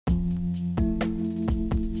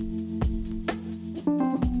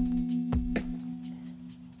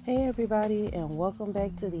everybody, and welcome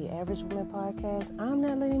back to the Average Woman Podcast. I'm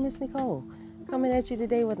that lady, Miss Nicole, coming at you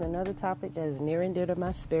today with another topic that is near and dear to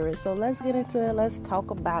my spirit. So let's get into it. Let's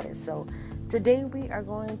talk about it. So today we are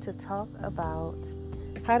going to talk about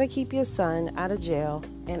how to keep your son out of jail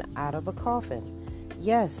and out of a coffin.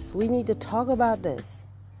 Yes, we need to talk about this.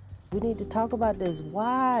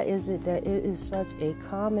 Why is it that it is such a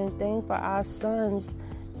common thing for our sons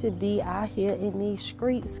to be out here in these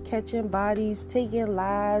streets, catching bodies, taking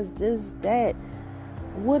lives, this, that?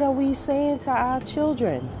 What are we saying to our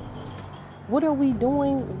children? What are we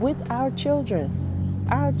doing with our children?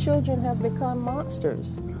 Our children have become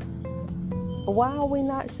monsters. Why are we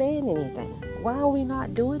not saying anything? Why are we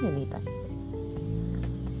not doing anything?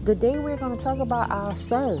 Today we're going to talk about our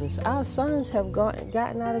sons. Our sons have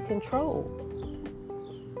gotten out of control.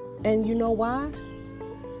 And you know why?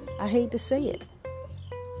 I hate to say it,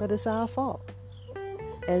 but it's our fault.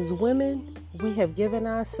 As women, we have given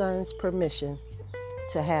our sons permission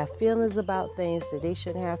to have feelings about things that they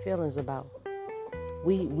shouldn't have feelings about.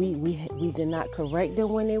 We did not correct them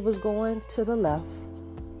when they was going to the left,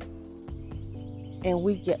 and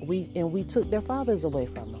we took their fathers away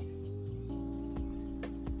from them.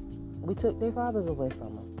 We took their fathers away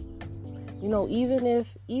from them. You know, even if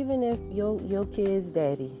your kid's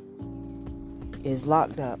daddy is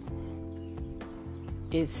locked up,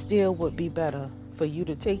 it still would be better for you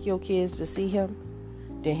to take your kids to see him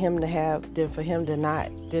than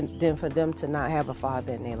for them to not have a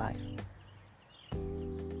father in their life.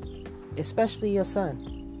 Especially your son.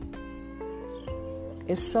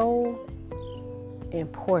 It's so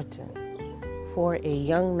important for a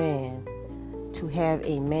young man to have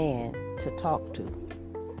a man to talk to.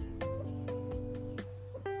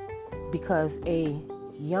 Because a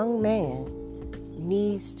young man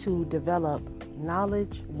needs to develop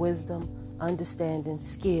knowledge, wisdom, understanding,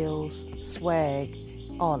 skills, swag,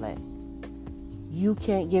 all that. You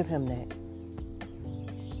can't give him that.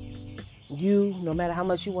 No matter how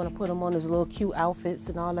much you want to put him on his little cute outfits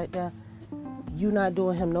and all like that, you're not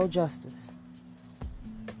doing him no justice.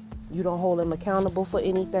 You don't hold him accountable for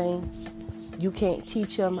anything. You can't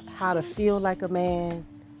teach him how to feel like a man.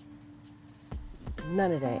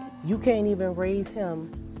 None of that. You can't even raise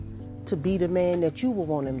him to be the man that you would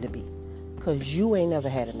want him to be, because you ain't never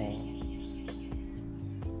had a man.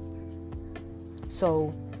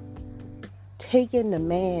 So taking the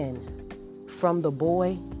man from the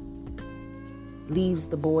boy leaves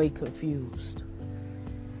the boy confused.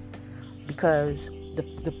 Because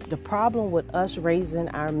the problem with us raising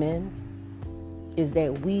our men is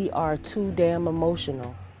that we are too damn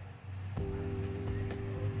emotional.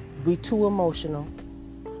 We too emotional.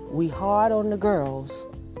 We hard on the girls,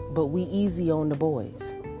 but we easy on the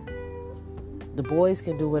boys. The boys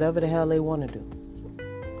can do whatever the hell they want to do.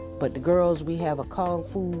 But the girls, we have a kung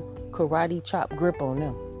fu karate chop grip on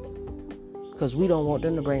them. Because we don't want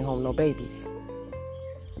them to bring home no babies.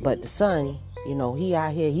 But the son, you know, he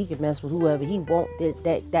out here, he can mess with whoever he want,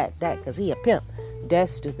 that, because he a pimp.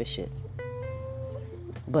 That's stupid shit.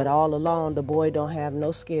 But all along, the boy don't have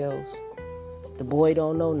no skills. The boy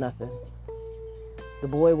don't know nothing. The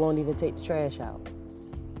boy won't even take the trash out.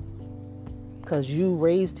 Because you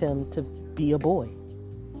raised him to be a boy.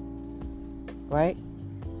 Right?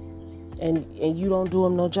 And you don't do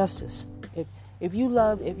him no justice. If you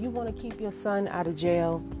want to keep your son out of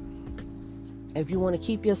jail, if you want to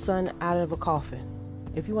keep your son out of a coffin,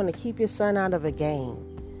 if you want to keep your son out of a gang,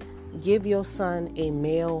 give your son a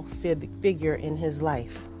male figure in his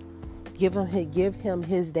life. Give him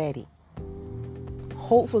his daddy.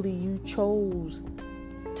 Hopefully you chose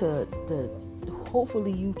the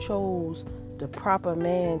proper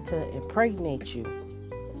man to impregnate you.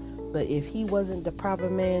 But if he wasn't the proper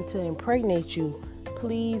man to impregnate you,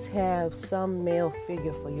 please have some male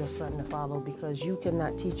figure for your son to follow, because you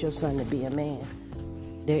cannot teach your son to be a man.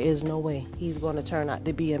 There is no way he's going to turn out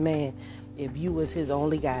to be a man if you was his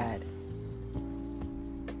only guide.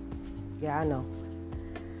 Yeah, I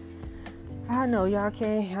know y'all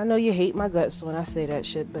can't. I know you hate my guts when I say that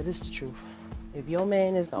shit, but it's the truth. If your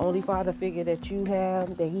man is the only father figure that you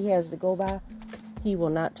have, that he has to go by, he will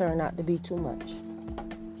not turn out to be too much.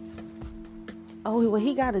 Oh, well,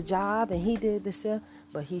 he got a job and he did this,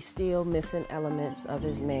 but he's still missing elements of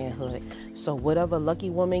his manhood. So whatever lucky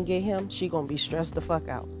woman get him, she gonna be stressed the fuck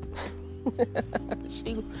out.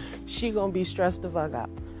 she gonna be stressed the fuck out,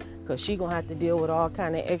 because she gonna have to deal with all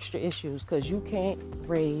kind of extra issues, because you can't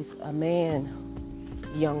raise a man,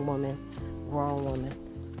 young woman, grown woman.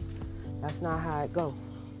 That's not how it go.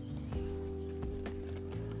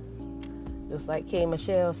 Just like K.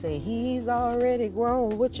 Michelle said, he's already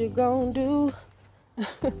grown, what you gonna do?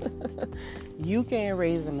 You can't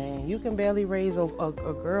raise a man. You can barely raise a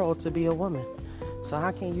girl to be a woman. So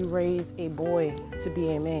how can you raise a boy to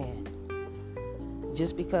be a man?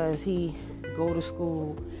 Just because he go to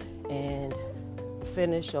school and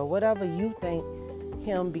finish or whatever you think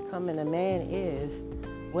him becoming a man is,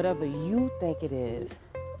 whatever you think it is,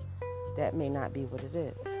 that may not be what it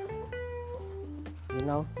is. You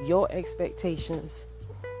know, your expectations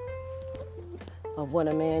of what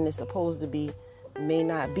a man is supposed to be may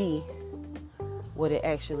not be what it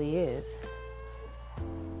actually is.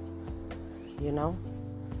 You know?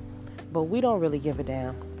 But we don't really give a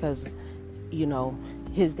damn because, you know,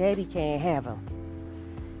 his daddy can't have him.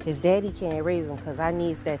 His daddy can't raise him because I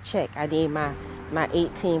needs that check. I need my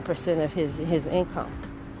 18% of his income.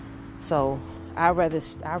 So I'd rather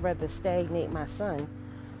stagnate my son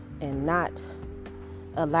and not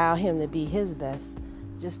allow him to be his best,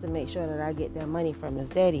 just to make sure that I get that money from his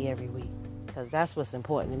daddy every week, because that's what's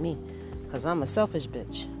important to me, because I'm a selfish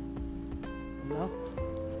bitch. You know,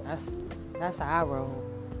 that's how I roll.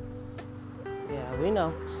 Yeah, we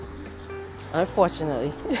know.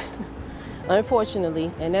 Unfortunately,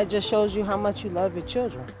 and that just shows you how much you love your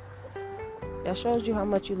children. That shows you how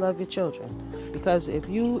much you love your children, because if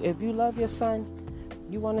you love your son,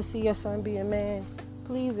 you want to see your son be a man.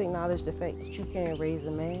 Please acknowledge the fact that you can't raise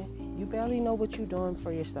a man. You barely know what you're doing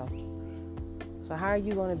for yourself. So how are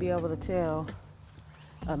you going to be able to tell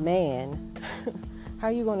a man, how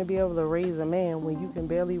are you going to be able to raise a man when you can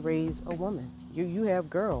barely raise a woman? You have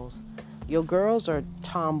girls. Your girls are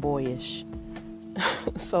tomboyish.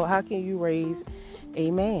 So how can you raise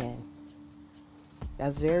a man?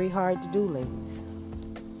 That's very hard to do, ladies.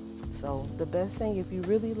 So the best thing, if you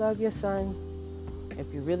really love your son,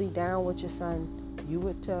 if you're really down with your son, you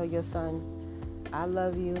would tell your son, I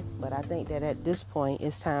love you, but I think that at this point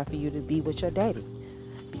it's time for you to be with your daddy,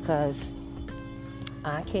 because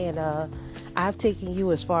I can't, I've taken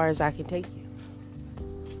you as far as I can take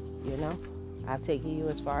you. You know, I've taken you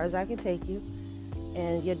as far as I can take you,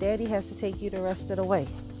 and your daddy has to take you the rest of the way.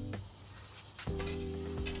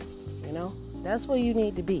 You know, that's where you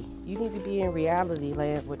need to be. You need to be in reality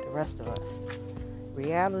land with the rest of us.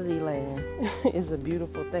 Reality land is a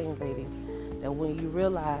beautiful thing, ladies. That when you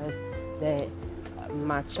realize that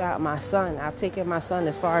my son, I've taken my son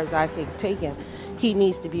as far as I can take him. He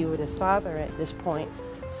needs to be with his father at this point.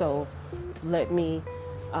 So let me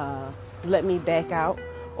back out,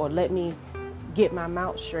 or let me get my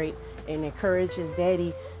mouth straight and encourage his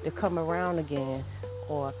daddy to come around again,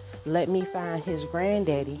 or let me find his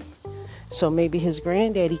granddaddy, so maybe his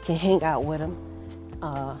granddaddy can hang out with him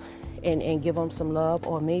and give him some love,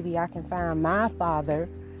 or maybe I can find my father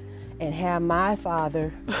and have my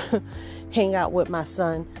father hang out with my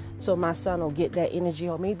son, so my son will get that energy.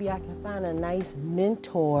 Or maybe I can find a nice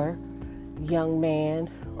mentor, young man,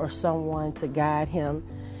 or someone to guide him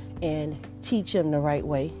and teach him the right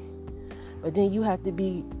way. But then you have to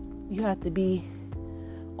be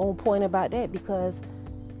on point about that, because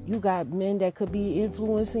you got men that could be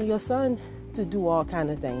influencing your son to do all kind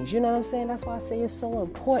of things. You know what I'm saying? That's why I say it's so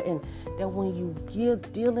important that when you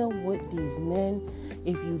dealing with these men,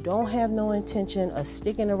 if you don't have no intention of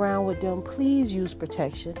sticking around with them, please use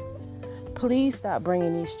protection. Please stop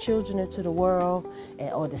bringing these children into the world,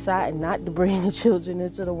 or deciding not to bring the children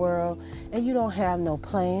into the world, and you don't have no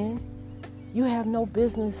plan. You have no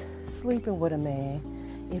business sleeping with a man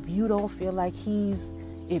if you don't feel like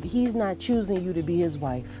if he's not choosing you to be his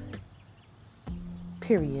wife.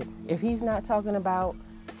 Period. If he's not talking about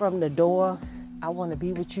from the door, I want to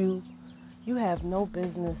be with you, you have no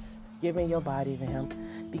business giving your body to him,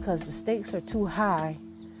 because the stakes are too high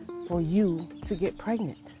for you to get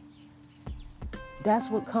pregnant. That's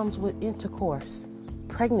what comes with intercourse,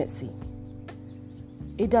 pregnancy.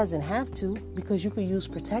 It doesn't have to, because you could use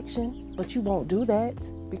protection, but you won't do that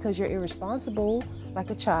because you're irresponsible like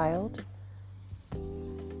a child.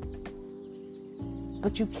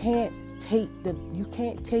 But you can't take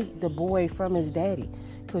the boy from his daddy,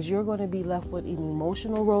 because you're going to be left with an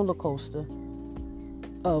emotional roller coaster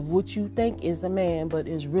of what you think is a man, but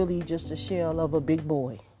is really just a shell of a big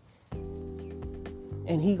boy.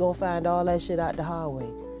 And he gonna find all that shit out the hallway,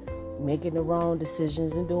 making the wrong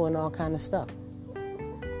decisions and doing all kind of stuff.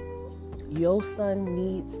 Your son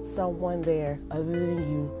needs someone there other than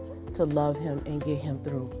you to love him and get him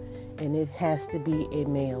through. And it has to be a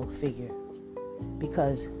male figure,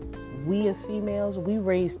 because we as females, we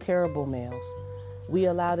raise terrible males. We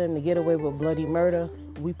allow them to get away with bloody murder.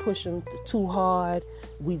 We push them too hard.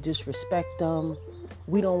 We disrespect them.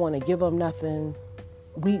 We don't want to give them nothing.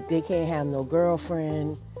 They can't have no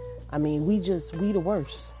girlfriend. I mean, we the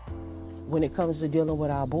worst when it comes to dealing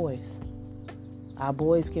with our boys. Our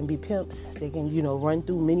boys can be pimps. They can, run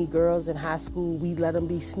through many girls in high school. We let them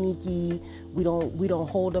be sneaky. We don't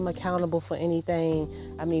hold them accountable for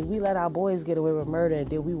anything. I mean, we let our boys get away with murder, and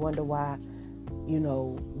then we wonder why,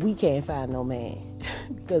 we can't find no man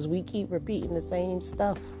because we keep repeating the same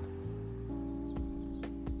stuff.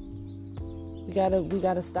 We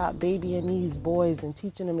gotta stop babying these boys and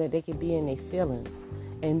teaching them that they can be in their feelings.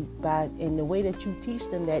 And the way that you teach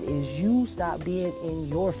them that is you stop being in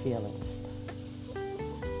your feelings.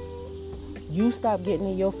 You stop getting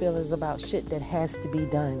in your feelings about shit that has to be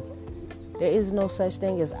done. There is no such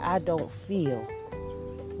thing as I don't feel.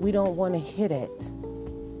 We don't want to hear that.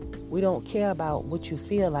 We don't care about what you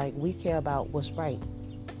feel like. We care about what's right.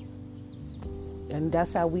 And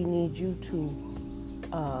that's how we need you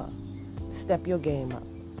to step your game up.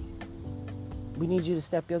 We need you to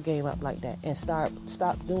step your game up like that and stop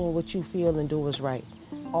doing what you feel and do what's right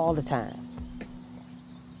all the time.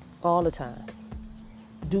 All the time.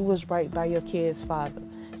 Do what's right by your kid's father.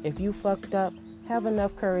 If you fucked up, have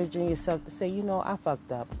enough courage in yourself to say, I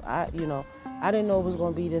fucked up. I didn't know it was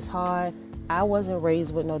going to be this hard. I wasn't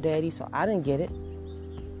raised with no daddy, so I didn't get it.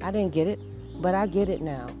 But I get it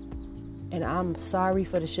now. And I'm sorry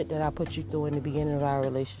for the shit that I put you through in the beginning of our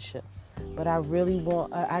relationship. But I really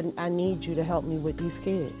I need you to help me with these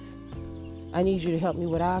kids. I need you to help me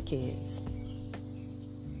with our kids.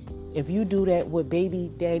 If you do that with baby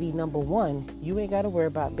daddy number 1, you ain't got to worry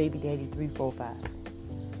about baby daddy 3, 4, 5.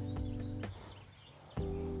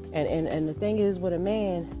 And the thing is with a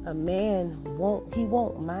man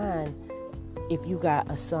won't mind if you got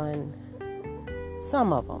a son.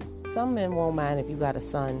 Some of them. Some men won't mind if you got a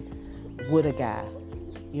son with a guy.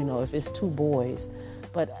 If it's 2 boys.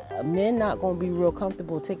 But men not going to be real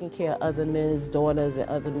comfortable taking care of other men's daughters and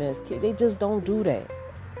other men's kids. They just don't do that.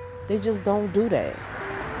 They just don't do that.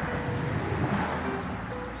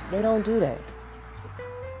 They don't do that.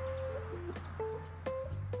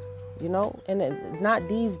 And not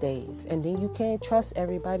these days. And then you can't trust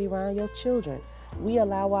everybody around your children. We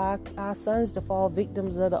allow our sons to fall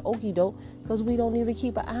victims of the okie doke because we don't even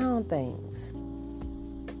keep an eye on things.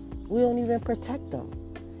 We don't even protect them.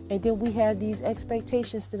 And then we have these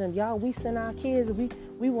expectations to them. Y'all, we send our kids,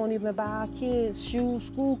 we won't even buy our kids shoes,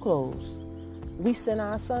 school clothes. We send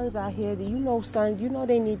our sons out here, they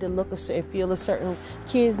need to look and feel a certain,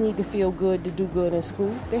 kids need to feel good to do good in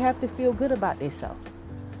school. They have to feel good about themselves.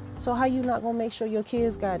 So how you not going to make sure your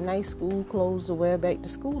kids got nice school clothes to wear back to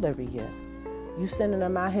school every year? You sending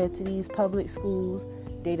them out here to these public schools.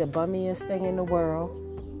 They the bummiest thing in the world.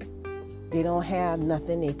 They don't have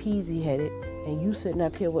nothing. They peasy-headed. And you sitting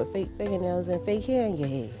up here with fake fingernails and fake hair in your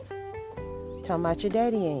head. Talking about your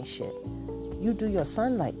daddy ain't shit. You do your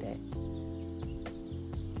son like that.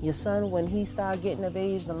 Your son, when he start getting of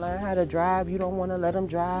age to learn how to drive, you don't want to let him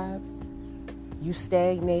drive. You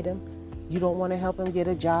stagnate him. You don't want to help him get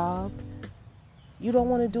a job. You don't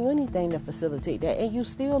want to do anything to facilitate that. And you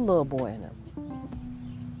still a little boy in him.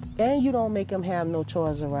 And you don't make him have no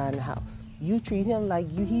chores around the house. You treat him like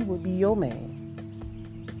he would be your man.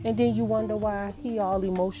 And then you wonder why he all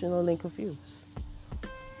emotional and confused.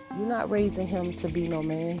 You're not raising him to be no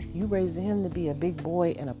man. You raising him to be a big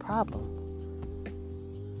boy and a problem.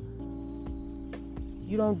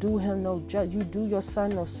 You don't do him you do your son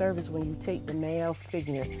no service when you take the male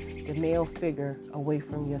figure away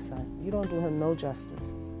from your son. You don't do him no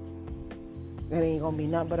justice. It ain't gonna be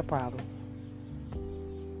nothing but a problem.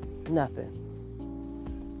 Nothing.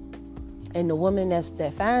 And the woman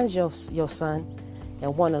that finds your son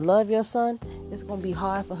and want to love your son, it's going to be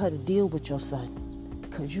hard for her to deal with your son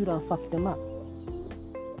because you done fucked him up.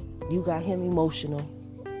 You got him emotional.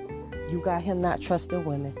 You got him not trusting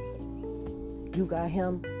women. You got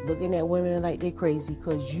him looking at women like they crazy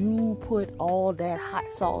because you put all that hot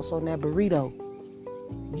sauce on that burrito.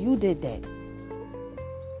 You did that.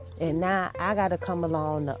 And now I got to come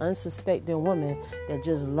along, the unsuspecting woman that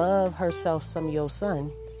just love herself some of your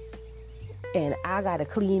son. And I got to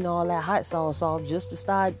clean all that hot sauce off just to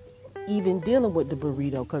start even dealing with the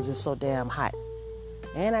burrito because it's so damn hot.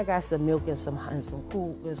 And I got some milk and some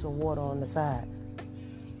water on the side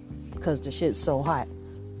because the shit's so hot.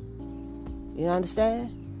 You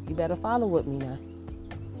understand? You better follow with me now.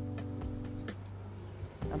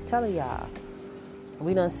 I'm telling y'all,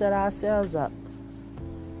 we done set ourselves up.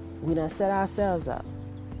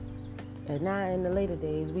 And now in the later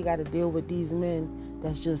days, we got to deal with these men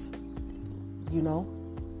that's just,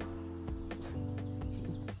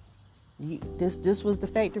 this was the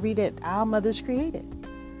factory that our mothers created.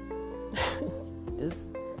 This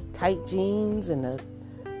tight jeans and the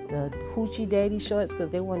hoochie daddy shorts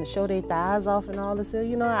because they want to show their thighs off and all this. I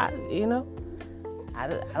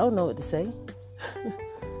don't know what to say.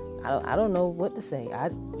 I don't know what to say.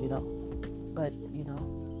 But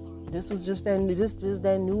this was just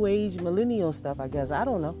that new age millennial stuff, I guess. I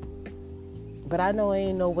don't know. But I know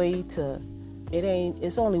ain't no way to.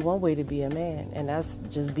 It's only one way to be a man, and that's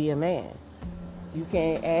just be a man. You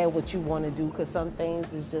can't add what you want to do, because some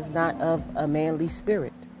things is just not of a manly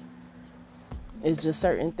spirit. It's just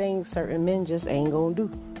certain things certain men just ain't gonna do.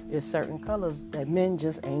 It's certain colors that men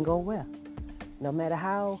just ain't gonna wear. No matter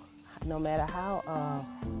how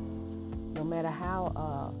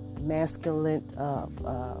masculine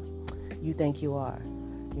you think you are,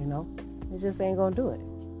 it just ain't gonna do it.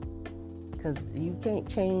 Because you can't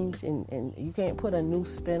change and you can't put a new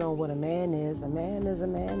spin on what a man is. A man is a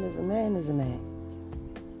man is a man is a man.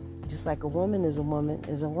 Just like a woman is a woman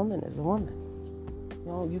is a woman is a woman.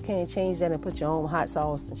 You can't change that and put your own hot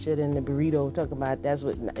sauce and shit in the burrito talking about that's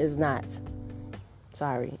what it's not.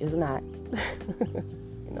 Sorry, it's not.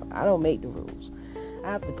 I don't make the rules.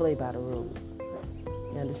 I have to play by the rules.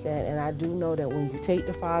 You understand? And I do know that when you take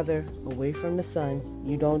the father away from the son,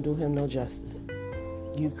 you don't do him no justice.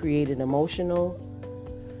 You create an emotional,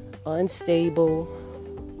 unstable,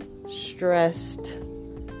 stressed,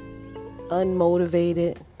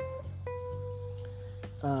 unmotivated.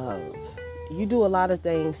 You do a lot of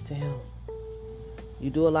things to him. You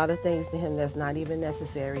do a lot of things to him that's not even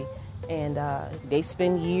necessary. And they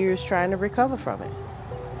spend years trying to recover from it.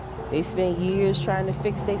 They spend years trying to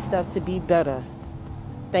fix their stuff to be better,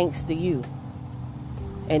 thanks to you.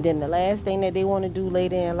 And then the last thing that they want to do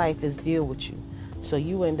later in life is deal with you. So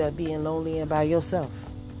you end up being lonely and by yourself,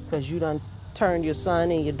 because you done turned your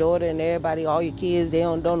son and your daughter and everybody, all your kids,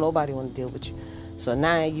 don't nobody want to deal with you. So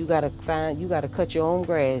now you gotta cut your own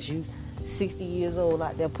grass. You 60 years old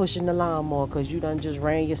out there pushing the lawnmower because you done just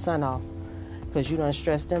ran your son off, because you done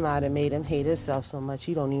stressed him out and made him hate himself so much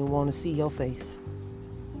he don't even want to see your face.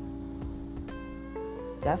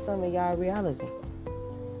 That's some of y'all reality.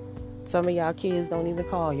 Some of y'all kids don't even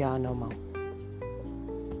call y'all no more.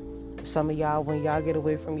 Some of y'all, when y'all get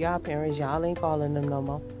away from y'all parents, y'all ain't calling them no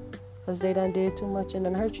more, because they done did too much and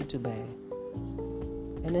done hurt you too bad.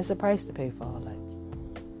 And it's a price to pay for all that.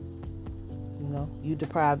 You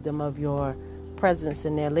deprived them of your presence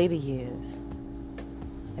in their later years.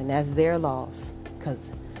 And that's their loss,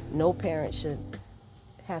 because no parent should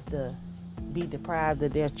have to be deprived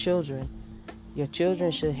of their children. Your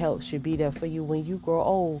children should be there for you when you grow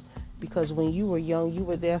old, because when you were young, you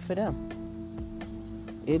were there for them.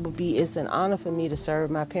 It's an honor for me to serve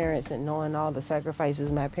my parents, and knowing all the sacrifices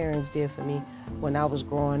my parents did for me when I was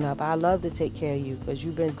growing up. I love to take care of you because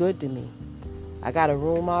you've been good to me. I got a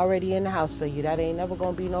room already in the house for you. That ain't never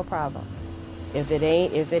gonna be no problem. If it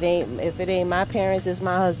ain't my parents, it's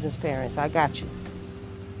my husband's parents. I got you.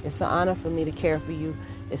 It's an honor for me to care for you,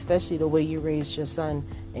 especially the way you raised your son,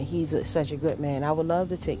 and he's such a good man. I would love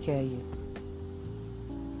to take care of you.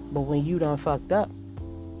 But when you done fucked up,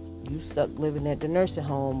 you stuck living at the nursing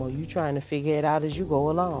home, or you trying to figure it out as you go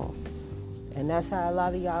along. And that's how a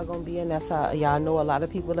lot of y'all gonna be, and that's how y'all know a lot of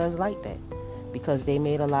people that's like that, because they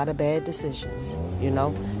made a lot of bad decisions,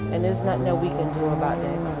 and there's nothing that we can do about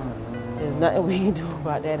that. There's nothing we can do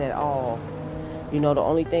about that at all. The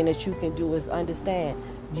only thing that you can do is understand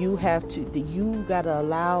you gotta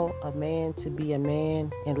allow a man to be a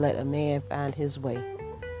man and let a man find his way.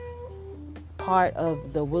 Part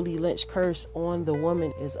of the Willie Lynch curse on the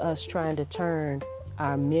woman is us trying to turn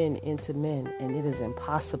our men into men, and it is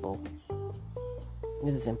impossible.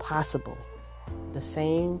 It is impossible. The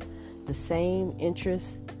same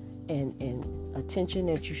interest and attention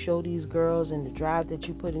that you show these girls and the drive that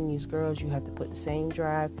you put in these girls, you have to put the same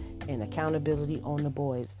drive and accountability on the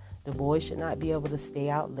boys. The boys should not be able to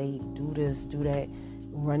stay out late, do this, do that,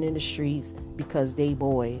 run in the streets because they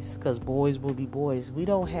boys, because boys will be boys. We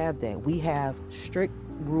don't have that. We have strict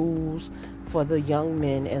rules for the young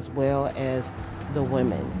men as well as the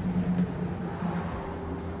women.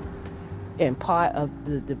 And part of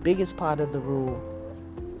the biggest part of the rule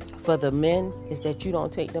for the men is that you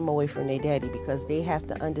don't take them away from their daddy, because they have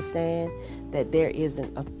to understand that there is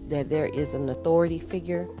an authority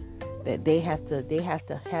figure, that they have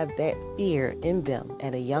to have that fear in them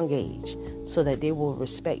at a young age, so that they will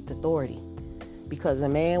respect authority. Because a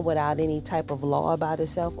man without any type of law about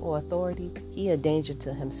himself or authority, he a danger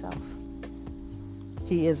to himself.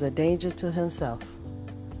 He is a danger to himself.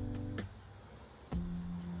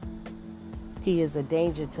 He is a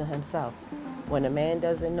danger to himself. When a man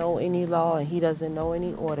doesn't know any law and he doesn't know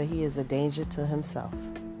any order, he is a danger to himself.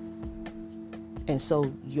 And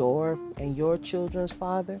so your children's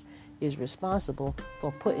father is responsible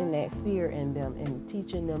for putting that fear in them and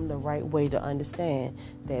teaching them the right way to understand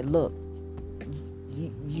that, look,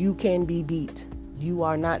 you can be beat. You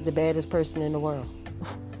are not the baddest person in the world.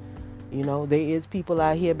 There is people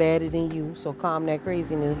out here badder than you, so calm that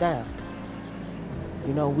craziness down.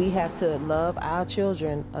 We have to love our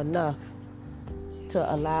children enough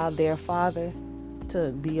to allow their father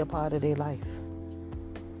to be a part of their life.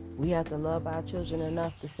 We have to love our children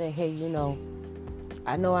enough to say, hey,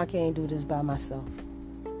 I know I can't do this by myself.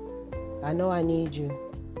 I know I need you.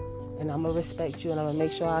 And I'm going to respect you, and I'm going to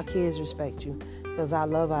make sure our kids respect you, because I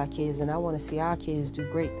love our kids and I want to see our kids do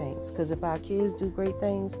great things. Because if our kids do great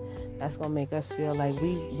things, that's going to make us feel like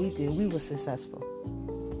we were successful.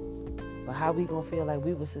 But how we going to feel like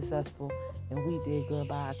we were successful and we did good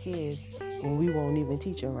by our kids when we won't even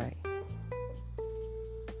teach them right?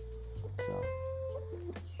 So,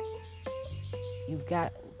 you've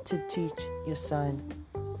got to teach your son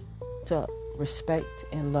to respect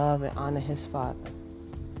and love and honor his father.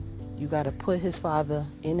 You got to put his father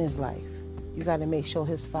in his life. You got to make sure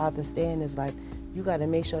his father stay in his life. You got to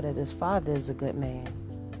make sure that his father is a good man.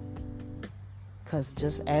 Because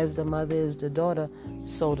just as the mother is the daughter,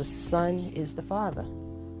 so the son is the father.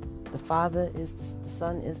 The father is the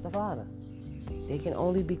son is the father. They can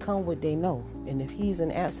only become what they know. And if he's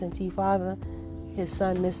an absentee father, his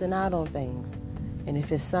son missing out on things. And if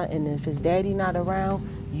his daddy not around,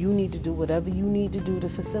 you need to do whatever you need to do to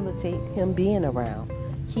facilitate him being around.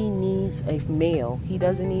 He needs a male. He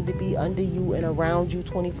doesn't need to be under you and around you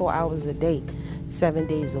 24 hours a day, 7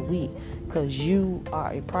 days a week, because you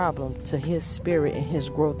are a problem to his spirit and his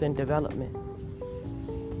growth and development.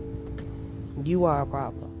 You are a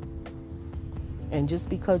problem. And just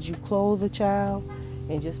because you clothe a child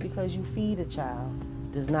and just because you feed a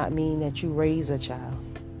child does not mean that you raise a child.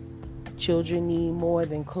 Children need more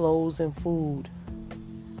than clothes and food.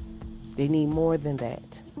 They need more than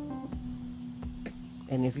that.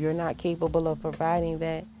 And if you're not capable of providing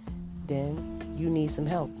that, then you need some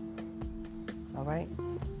help. All right?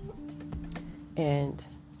 And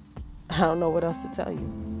I don't know what else to tell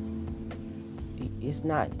you. It's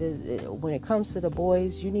not, when it comes to the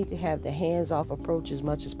boys, you need to have the hands-off approach as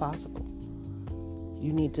much as possible.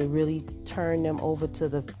 You need to really turn them over to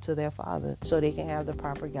their father so they can have the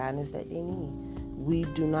proper guidance that they need. We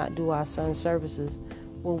do not do our sons services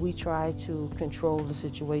when we try to control the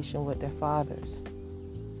situation with their fathers.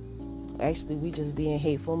 Actually, we just being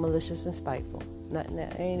hateful, malicious, and spiteful.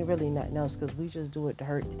 Ain't really nothing else, because we just do it to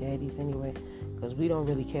hurt the daddies anyway, because we don't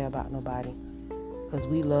really care about nobody, because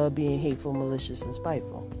we love being hateful, malicious, and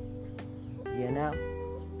spiteful.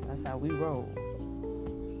 That's how we roll.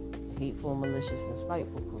 Hateful, malicious, and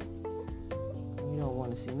spiteful crew. We don't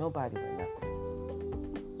want to see nobody with nothing,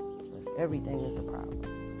 because everything is a problem.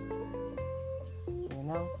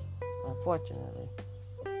 Unfortunately.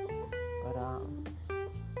 But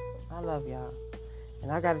I love y'all,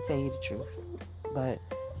 and I gotta tell you the truth. But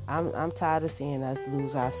I'm tired of seeing us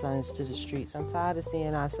lose our sons to the streets. I'm tired of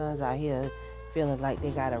seeing our sons out here feeling like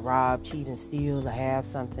they gotta rob, cheat, and steal to have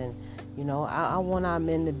something. I want our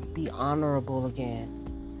men to be honorable again.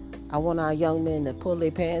 I want our young men to pull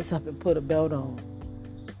their pants up and put a belt on.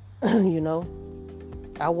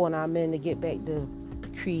 I want our men to get back to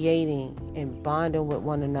creating and bonding with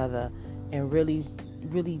one another and really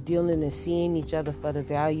dealing and seeing each other for the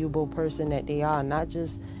valuable person that they are, not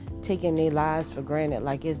just taking their lives for granted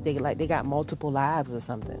like they got multiple lives or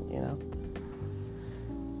something.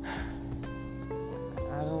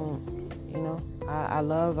 I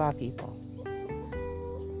love our people,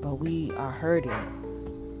 but we are hurting,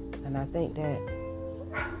 and I think that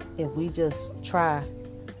if we just try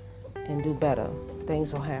and do better,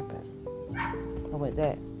 things will happen. And with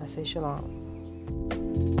that, I say shalom.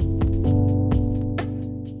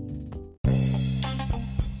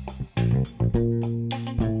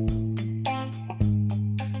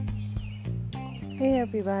 Hey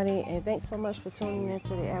everybody, and thanks so much for tuning in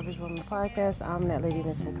to the Average Woman Podcast. I'm that lady,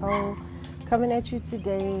 Miss Nicole, coming at you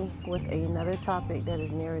today with another topic that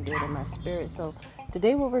is near and dear to my spirit. So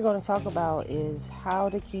today what we're going to talk about is how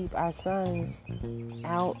to keep our sons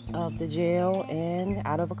out of the jail and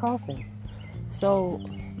out of a coffin. So,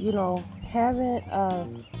 having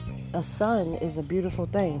a son is a beautiful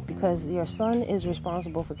thing, because your son is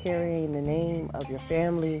responsible for carrying the name of your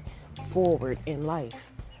family forward in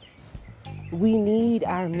life. We need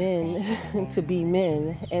our men to be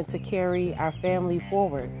men and to carry our family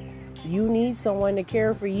forward. You need someone to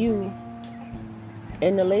care for you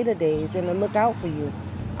in the later days and to look out for you.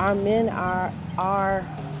 Our men are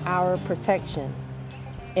our protection.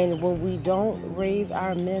 And when we don't raise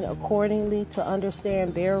our men accordingly to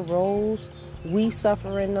understand their roles, we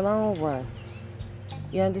suffer in the long run.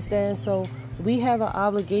 You understand? So we have an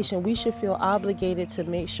obligation. We should feel obligated to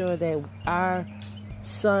make sure that our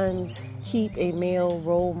sons keep a male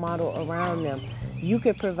role model around them. You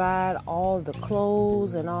could provide all the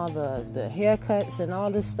clothes and all the haircuts and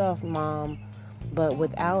all this stuff, mom, but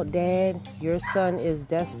without dad, your son is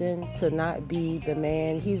destined to not be the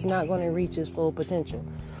man. He's not going to reach his full potential.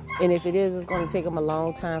 And if it is, it's going to take him a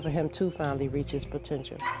long time for him to finally reach his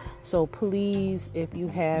potential. So please, if you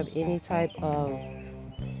have any type of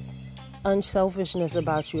unselfishness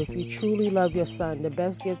about you, if you truly love your son, the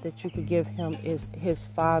best gift that you could give him is his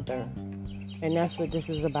father. And that's what this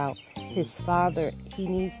is about. His father, he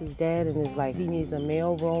needs his dad in his life. He needs a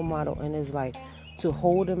male role model in his life to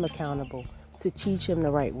hold him accountable, to teach him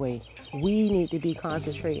the right way. We need to be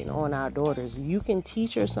concentrating on our daughters. You can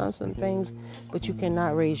teach your son some things, but you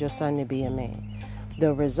cannot raise your son to be a man.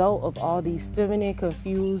 The result of all these feminine,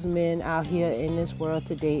 confused men out here in this world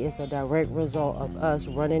today is a direct result of us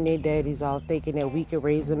running their daddies off, thinking that we can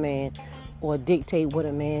raise a man or dictate what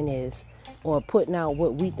a man is or putting out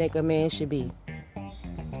what we think a man should be.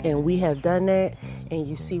 And we have done that, and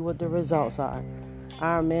you see what the results are.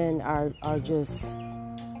 Our men are just,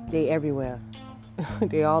 they everywhere.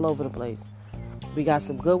 They all over the place. We got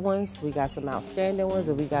some good ones, we got some outstanding ones,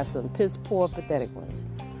 and we got some piss poor, pathetic ones.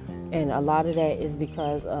 And a lot of that is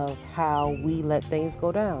because of how we let things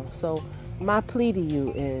go down. So my plea to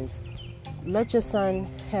you is, let your son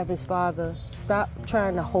have his father. Stop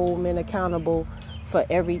trying to hold men accountable for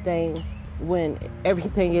everything when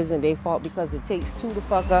everything isn't their fault, because it takes two to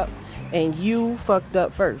fuck up, and you fucked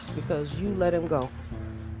up first because you let him go.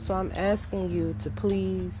 So I'm asking you to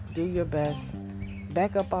please do your best.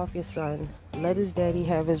 Back up off your son. Let his daddy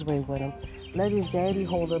have his way with him. Let his daddy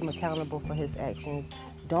hold him accountable for his actions.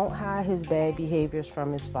 Don't hide his bad behaviors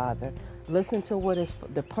from his father. Listen to what is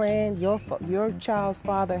the plan. Your child's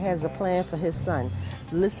father has a plan for his son.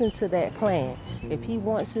 Listen to that plan. If he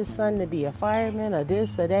wants his son to be a fireman or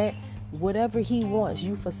this or that, whatever he wants,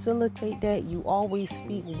 you facilitate that. You always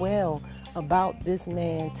speak well about this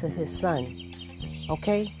man to his son.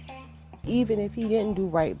 Okay? Even if he didn't do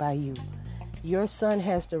right by you. Your son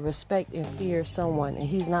has to respect and fear someone, and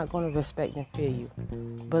he's not going to respect and fear you,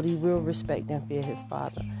 but he will respect and fear his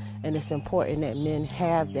father. And it's important that men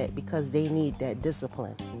have that, because they need that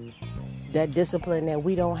discipline. That discipline that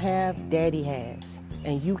we don't have, daddy has,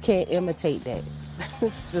 and you can't imitate that.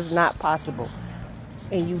 It's just not possible.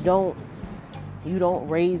 And you don't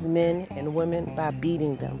raise men and women by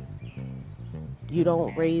beating them. You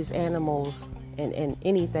don't raise animals and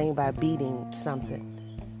anything by beating something.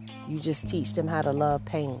 You just teach them how to love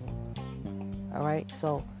pain. All right?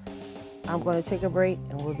 So I'm going to take a break,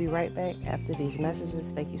 and we'll be right back after these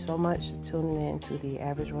messages. Thank you so much for tuning in to the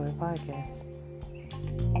Average Woman Podcast.